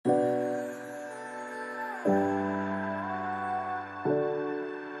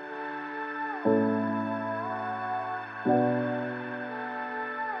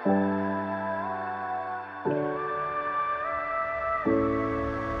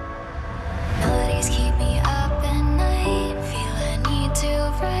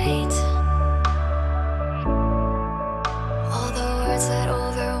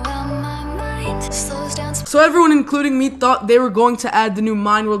So everyone, including me, thought they were going to add the new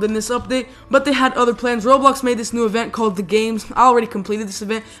mine world in this update, but they had other plans. Roblox made this new event called the games. I already completed this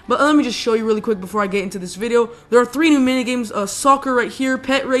event, but let me just show you really quick before I get into this video. There are 3 new minigames, soccer right here,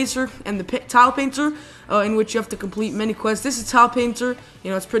 pet racer, and the tile painter, in which you have to complete many quests. This is tile painter,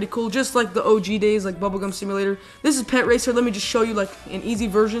 it's pretty cool, just like the OG days, like bubblegum simulator. This is pet racer. Let me just show you like an easy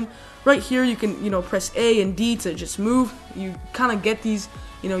version. Right here you can, press A and D to just move. You kind of get these,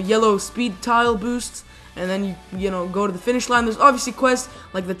 yellow speed tile boosts. And then you go to the finish line. There's obviously quests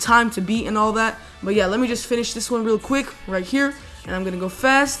like the time to beat and all that. But yeah, let me just finish this one real quick right here. And I'm going to go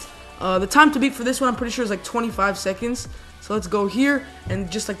fast. The time to beat for this one, I'm pretty sure is like 25 seconds. So let's go here.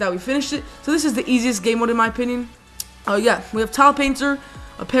 And just like that, we finished it. So this is the easiest game mode in my opinion. Yeah, we have Tile Painter,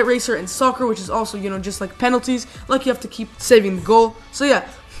 a Pet Racer, and Soccer, which is also, just like penalties. Like you have to keep saving the goal. So yeah.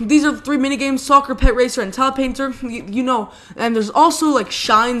 These are the 3 minigames: Soccer, Pet Racer, and Tile Painter. And there's also like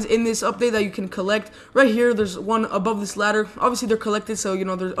shines in this update that you can collect. Right here, there's one above this ladder. Obviously, they're collected, so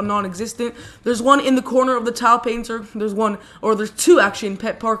they're non-existent. There's one in the corner of the Tile Painter. There's 2 actually in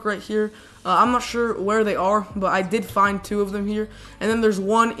Pet Park right here. I'm not sure where they are, but I did find 2 of them here. And then there's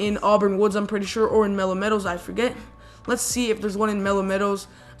one in Auburn Woods, I'm pretty sure, or in Mellow Meadows, I forget. Let's see if there's one in Mellow Meadows.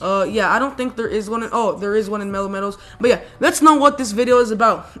 Yeah, I don't think there is one. There is one in Mellow Meadows. But yeah, that's not what this video is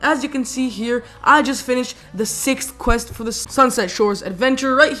about. As you can see here, I just finished the 6th quest for the Sunset Shores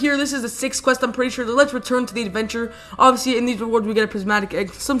adventure. Right here, this is the 6th quest, I'm pretty sure. Let's return to the adventure. Obviously, in these rewards, we get a prismatic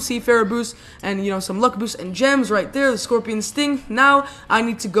egg, some seafarer boosts, and, some luck boosts and gems right there. The scorpion sting. Now, I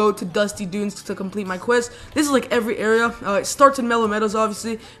need to go to Dusty Dunes to complete my quest. This is like every area. It starts in Mellow Meadows,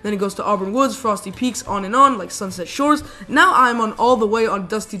 obviously. Then it goes to Auburn Woods, Frosty Peaks, on and on, like Sunset Shores. Now, I'm on all the way on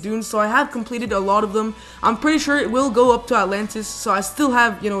Dusty Dunes, so I have completed a lot of them. I'm pretty sure it will go up to Atlantis, so I still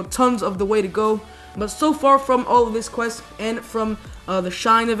have, tons of the way to go. But so far from all of this quest and from the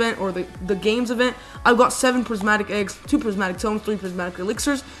Shine event or the Games event, I've got 7 prismatic eggs, 2 prismatic tomes, 3 prismatic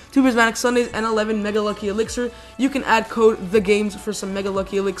elixirs, 2 prismatic Sundays, and 11 mega lucky elixir. You can add code THEGAMES for some mega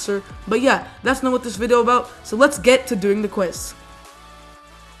lucky elixir. But yeah, that's not what this video is about, so let's get to doing the quests.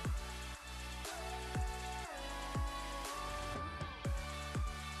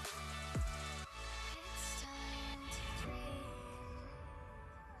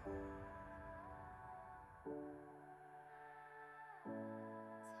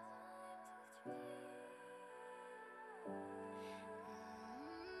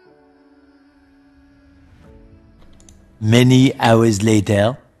 Many hours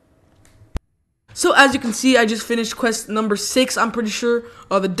later. So as you can see, I just finished quest number 6, I'm pretty sure,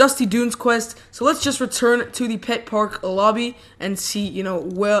 the Dusty Dunes quest. So let's just return to the Pet Park lobby and see,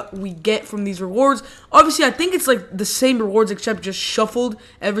 what we get from these rewards. Obviously, I think it's like the same rewards except just shuffled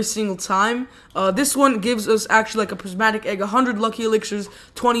every single time. This one gives us actually like a prismatic egg, 100 lucky elixirs,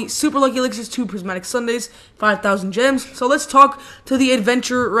 20 super lucky elixirs, 2 prismatic Sundays, 5,000 gems. So let's talk to the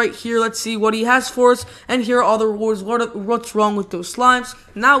adventurer right here. Let's see what he has for us. And here are all the rewards. What's wrong with those slimes?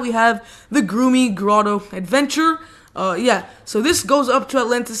 Now we have the Groomy Grotto adventure. Yeah, so this goes up to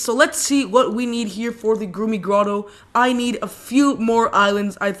Atlantis, so let's see what we need here for the Groomy Grotto. I need a few more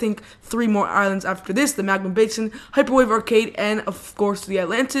islands, I think 3 more islands after this, the Magma Basin, Hyperwave Arcade, and of course the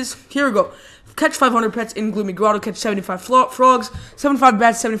Atlantis. Here we go. Catch 500 pets in Gloomy Grotto, catch 75 frogs, 75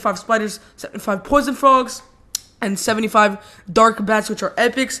 bats, 75 spiders, 75 poison frogs, and 75 dark bats, which are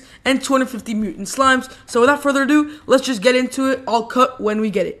epics, and 250 mutant slimes. So without further ado, let's just get into it. I'll cut when we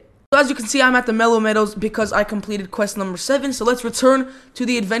get it. So as you can see, I'm at the Mellow Meadows because I completed quest number 7. So let's return to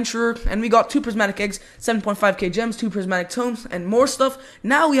the adventurer, and we got 2 prismatic eggs, 7.5k gems, 2 prismatic tomes, and more stuff.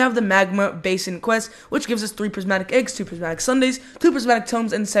 Now we have the Magma Basin quest, which gives us 3 prismatic eggs, 2 prismatic Sundays, 2 prismatic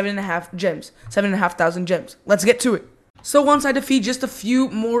tomes, and 7.5 gems, 7,500 gems. Let's get to it. So once I defeat just a few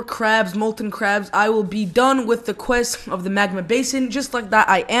more crabs, molten crabs, I will be done with the quest of the Magma Basin. Just like that,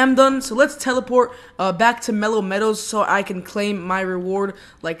 I am done. So let's teleport back to Mellow Meadows so I can claim my reward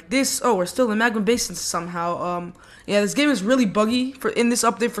like this. Oh, we're still in the Magma Basin somehow. Yeah, this game is really buggy in this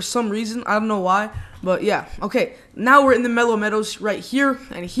update for some reason. I don't know why. But yeah, okay, now we're in the Mellow Meadows right here,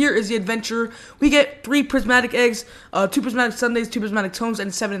 and here is the adventure. We get 3 prismatic eggs, 2 prismatic Sundays, 2 prismatic tomes,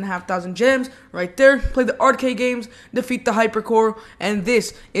 and 7,500 gems right there. Play the arcade games, defeat the hypercore, and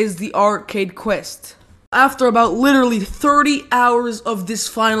this is the arcade quest. After about literally 30 hours of this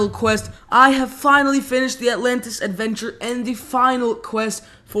final quest, I have finally finished the Atlantis adventure and the final quest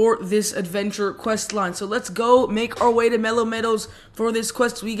for this adventure quest line. So let's go make our way to Mellow Meadows. For this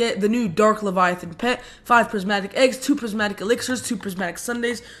quest, we get the new Dark Leviathan pet, 5 prismatic eggs, 2 prismatic elixirs, 2 prismatic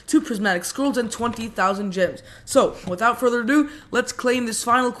Sundays, 2 prismatic scrolls, and 20,000 gems. So without further ado, let's claim this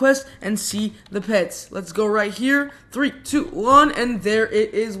final quest and see the pets. Let's go right here. 3, 2, 1, and there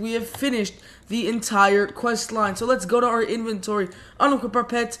it is. We have finished the entire quest line. So let's go to our inventory, unequip our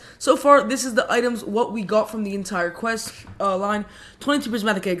pets. So far, this is the items, what we got from the entire quest line. 22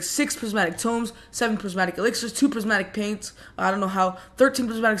 prismatic eggs, 6 prismatic tomes, 7 prismatic elixirs, 2 prismatic paints, I don't know how, 13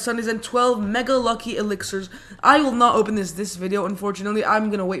 prismatic sundaes, and 12 mega lucky elixirs. I will not open this video, unfortunately. I'm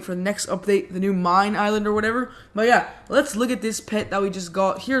going to wait for the next update, the new mine island or whatever. But yeah, let's look at this pet that we just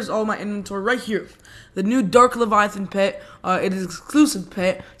got. Here's all my inventory right here. The new Dark Leviathan pet, it is exclusive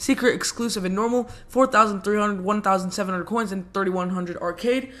pet, secret, exclusive, and normal, 4,300, 1,700 coins, and 3,100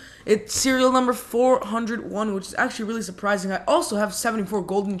 arcade. It's serial number 401, which is actually really surprising. I also have 74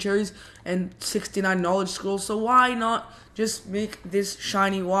 golden cherries and 69 knowledge scrolls, so why not just make this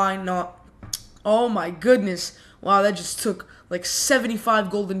shiny? Why not? Oh my goodness. Wow, that just took like 75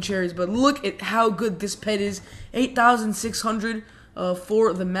 golden cherries, but look at how good this pet is. 8,600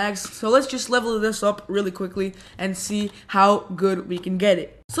 for the max. So let's just level this up really quickly and see how good we can get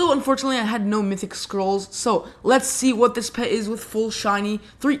it. So unfortunately, I had no mythic scrolls, so let's see what this pet is with full shiny.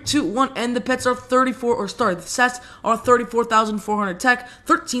 3, 2, 1, and the pets are 34, or sorry, the sets are 34,400 tech,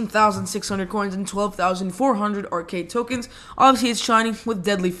 13,600 coins, and 12,400 arcade tokens. Obviously, it's shiny with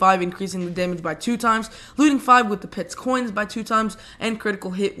Deadly 5, increasing the damage by 2 times, Looting 5 with the pet's coins by 2 times, and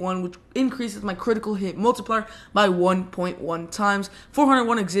Critical Hit 1, which increases my critical hit multiplier by 1.1 times.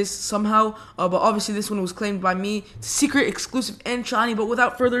 401 exists somehow, but obviously this one was claimed by me. It's secret, exclusive, and shiny, but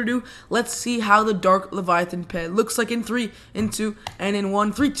without further ado, let's see how the Dark Leviathan pet looks like in 3, in 2, and in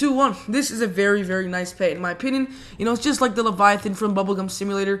 1. 3, 2, 1. This is a very, very nice pet in my opinion. You know, it's just like the Leviathan from Bubblegum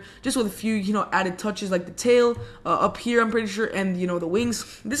Simulator, just with a few, you know, added touches like the tail up here, I'm pretty sure, and, you know, the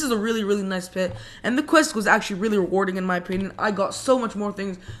wings. This is a really, really nice pet, and the quest was actually really rewarding in my opinion. I got so much more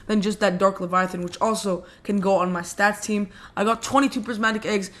things than just that Dark Leviathan, which also can go on my stats team. I got 22 prismatic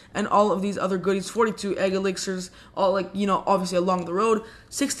eggs and all of these other goodies, 42 egg elixirs, all like, you know, obviously along the road,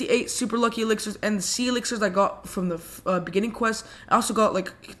 68 super lucky elixirs, and the sea elixirs I got from the beginning quest. I also got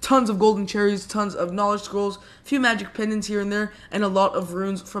like tons of golden cherries, tons of knowledge scrolls, a few magic pendants here and there, and a lot of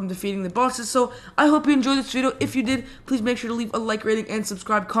runes from defeating the bosses. So I hope you enjoyed this video. If you did, please make sure to leave a like, rating, and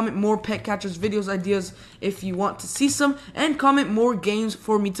subscribe. Comment more pet catchers videos ideas if you want to see some, and comment more games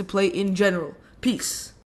for me to play in general. Peace.